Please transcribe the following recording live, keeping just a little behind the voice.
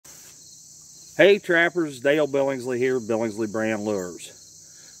Hey trappers, Dale Billingsley here, Billingsley Brand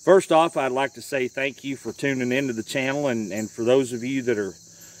Lures. First off, I'd like to say thank you for tuning into the channel, and for those of you that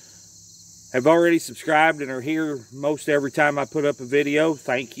have already subscribed and are here most every time I put up a video,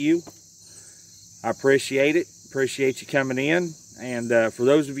 thank you. I appreciate it. Appreciate you coming in. And for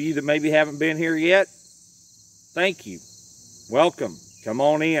those of you that maybe haven't been here yet, thank you. Welcome. Come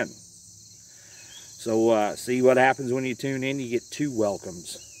on in. So see what happens when you tune in. You get 2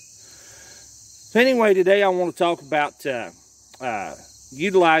 welcomes. So anyway, today I want to talk about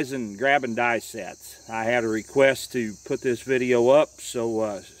utilizing grab and die sets. I had a request to put this video up,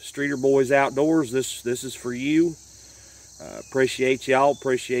 so Streeter Boys Outdoors, this is for you. Appreciate y'all,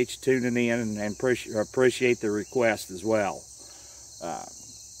 appreciate you tuning in, and appreciate the request as well.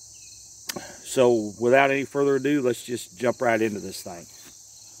 So without any further ado, let's just jump right into this thing.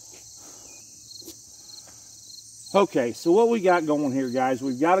 Okay, so what we got going here, guys,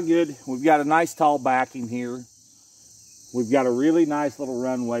 we've got a nice tall backing here. We've got a really nice little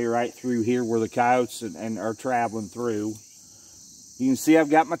runway right through here where the coyotes and are traveling through. You can see I've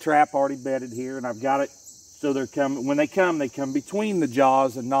got my trap already bedded here, and I've got it so they're coming. When they come between the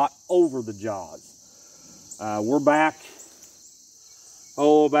jaws and not over the jaws. We're back,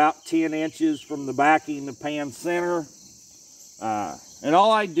 about 10 inches from the backing of pan center. And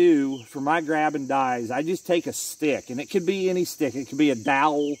all I do for my grab and dies, I just take a stick, and it could be any stick. It could be a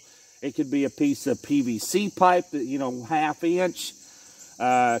dowel. It could be a piece of PVC pipe that, you know, 1/2 inch.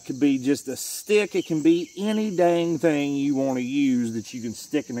 It could be just a stick. It can be any dang thing you want to use that you can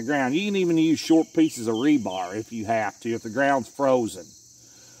stick in the ground. You can even use short pieces of rebar if you have to, if the ground's frozen.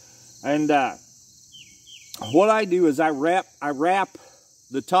 And what I do is I wrap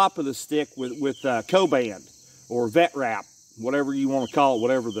the top of the stick with Co-Band or vet wrap, whatever you want to call it,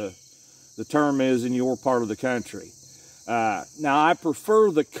 whatever the term is in your part of the country. Now, I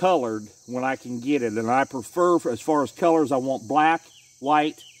prefer the colored when I can get it, and I prefer, as far as colors, I want black,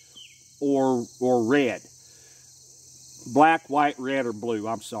 white, or red. Black, white, red, or blue,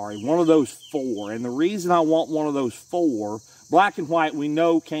 I'm sorry. One of those 4. And the reason I want one of those 4, black and white, we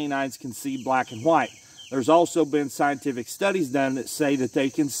know canines can see black and white. There's also been scientific studies done that say that they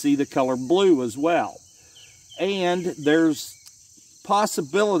can see the color blue as well. And there's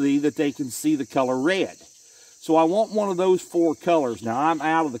possibility that they can see the color red. So I want one of those 4 colors. Now, I'm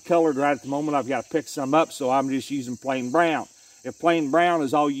out of the colored right at the moment. I've got to pick some up, so I'm just using plain brown. If plain brown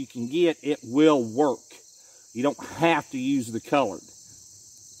is all you can get, it will work. You don't have to use the colored.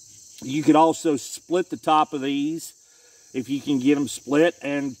 You could also split the top of these, if you can get them split,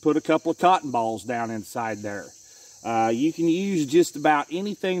 and put a couple of cotton balls down inside there. You can use just about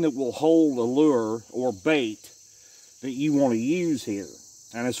anything that will hold a lure or bait that you want to use here.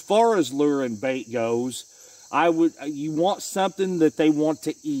 And as far as lure and bait goes, you want something that they want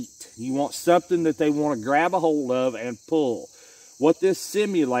to eat. You want something that they want to grab a hold of and pull. What this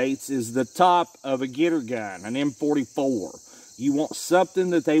simulates is the top of a getter gun, an M44. You want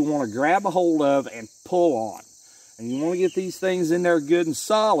something that they want to grab a hold of and pull on. And you want to get these things in there good and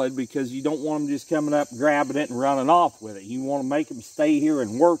solid, because you don't want them just coming up, grabbing it, and running off with it. You want to make them stay here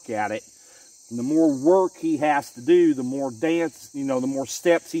and work at it. And the more work he has to do, the more dance, the more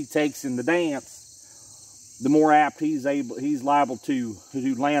steps he takes in the dance, the more apt he's liable to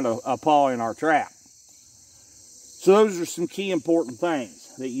land a paw in our trap. So those are some key important things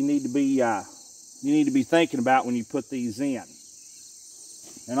that you need to be thinking about when you put these in.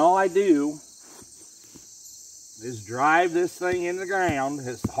 And all I do is drive this thing in the ground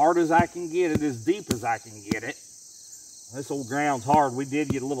as hard as I can get it, as deep as I can get it. This old ground's hard. We did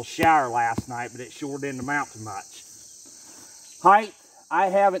get a little shower last night, but it sure didn't amount to much. Height, I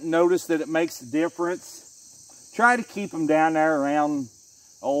haven't noticed that it makes a difference. Try to keep them down there around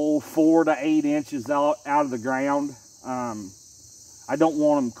 4 to 8 inches out of the ground. I don't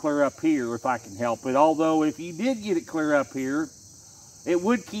want them clear up here if I can help it. Although if you did get it clear up here, it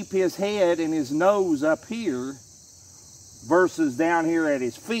would keep his head and his nose up here versus down here at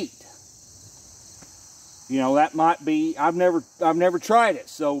his feet. That might be, I've never tried it,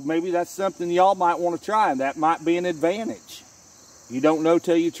 so maybe that's something y'all might want to try. That might be an advantage. You don't know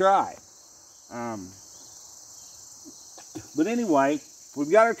till you try. But anyway,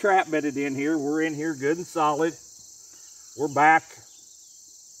 we've got our trap bedded in here. We're in here good and solid. We're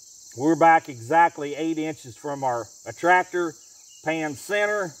back exactly 8 inches from our attractor, pan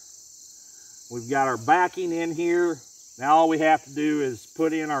center. We've got our backing in here. Now all we have to do is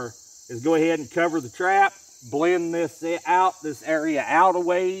go ahead and cover the trap, blend this area out a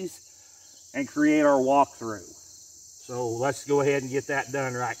ways, and create our walkthrough. So let's go ahead and get that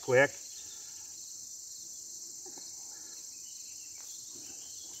done right quick.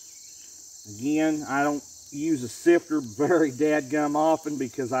 Again, I don't use a sifter very dadgum often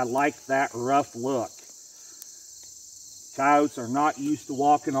because I like that rough look. Coyotes are not used to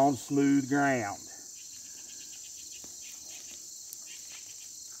walking on smooth ground.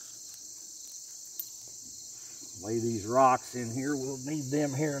 Lay these rocks in here. We'll need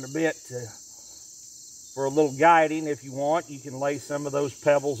them here in a bit for a little guiding. If you want, you can lay some of those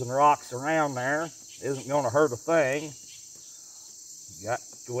pebbles and rocks around there. Isn't going to hurt a thing. You got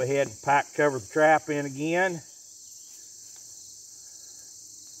to go ahead and cover the trap in again.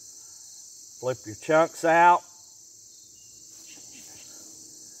 Flip your chunks out.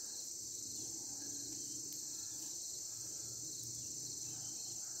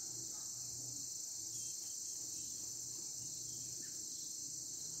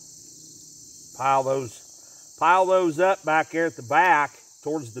 Pile those up back there at the back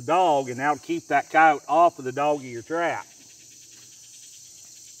towards the dog, and that'll keep that coyote off of the dog of your trap.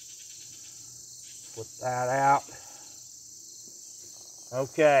 Put that out.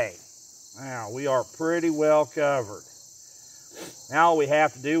 Okay, now we are pretty well covered. Now all we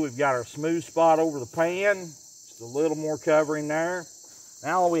have to do, we've got our smooth spot over the pan, just a little more covering there.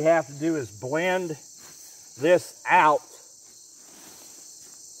 Now all we have to do is blend this out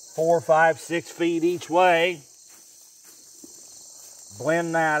 4, 5, 6 feet each way.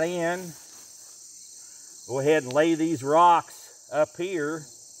 Blend that in. Go ahead and lay these rocks up here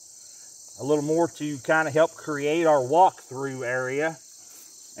a little more to kind of help create our walk-through area.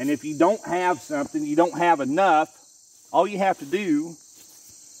 And if you don't have something, you don't have enough, all you have to do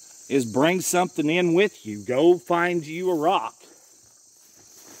is bring something in with you. Go find you a rock.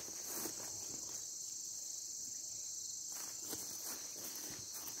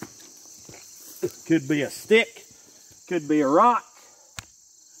 Could be a stick, could be a rock,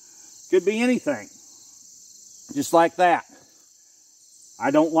 could be anything. Just like that.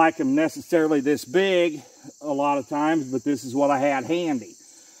 I don't like them necessarily this big a lot of times, but this is what I had handy.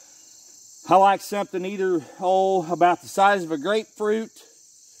 I like something either, about the size of a grapefruit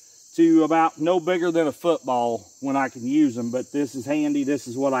to about no bigger than a football when I can use them. But this is handy. This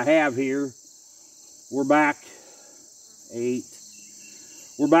is what I have here. We're back 8.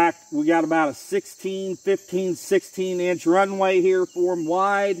 We're back. We got about a 15, 16 inch runway here for them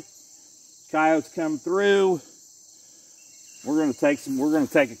wide. Coyotes come through. We're going to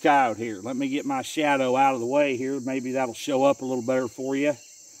take a coyote here. Let me get my shadow out of the way here. Maybe that'll show up a little better for you.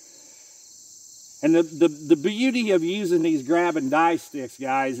 And the beauty of using these grab and die sticks,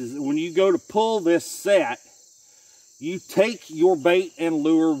 guys, is that when you go to pull this set, you take your bait and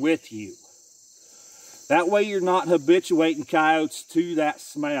lure with you. That way you're not habituating coyotes to that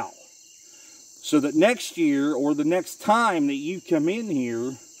smell. So that next year or the next time that you come in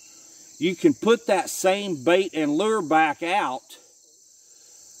here, you can put that same bait and lure back out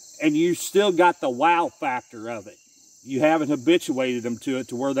and you still got the wow factor of it. You haven't habituated them to it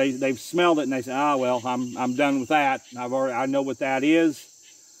to where they've smelled it and they say, oh, well, I'm done with that. I know what that is.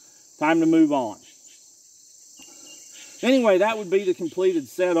 Time to move on. Anyway, that would be the completed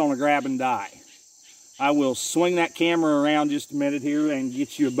set on a grab and die. I will swing that camera around just a minute here and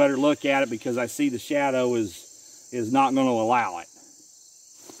get you a better look at it because I see the shadow is not going to allow it.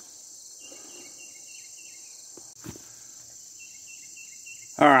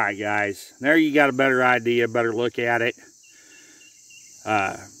 All right, guys, there you got a better idea, better look at it.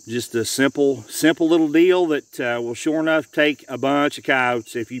 Just a simple little deal that will sure enough take a bunch of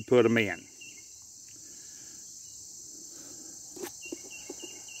coyotes if you put them in.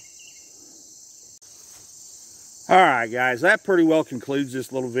 All right, guys, that pretty well concludes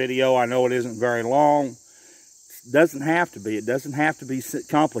this little video. I know it isn't very long. It doesn't have to be. It doesn't have to be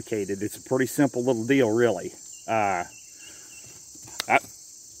complicated. It's a pretty simple little deal, really.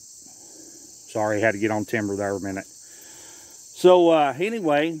 Sorry, I had to get on timber there a minute. So,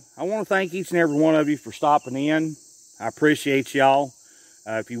 anyway, I want to thank each and every one of you for stopping in. I appreciate y'all.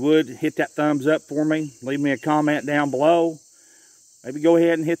 If you would, hit that thumbs up for me. Leave me a comment down below. Maybe go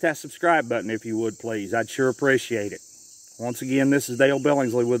ahead and hit that subscribe button if you would, please. I'd sure appreciate it. Once again, this is Dale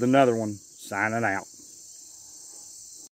Billingsley with another one, signing out.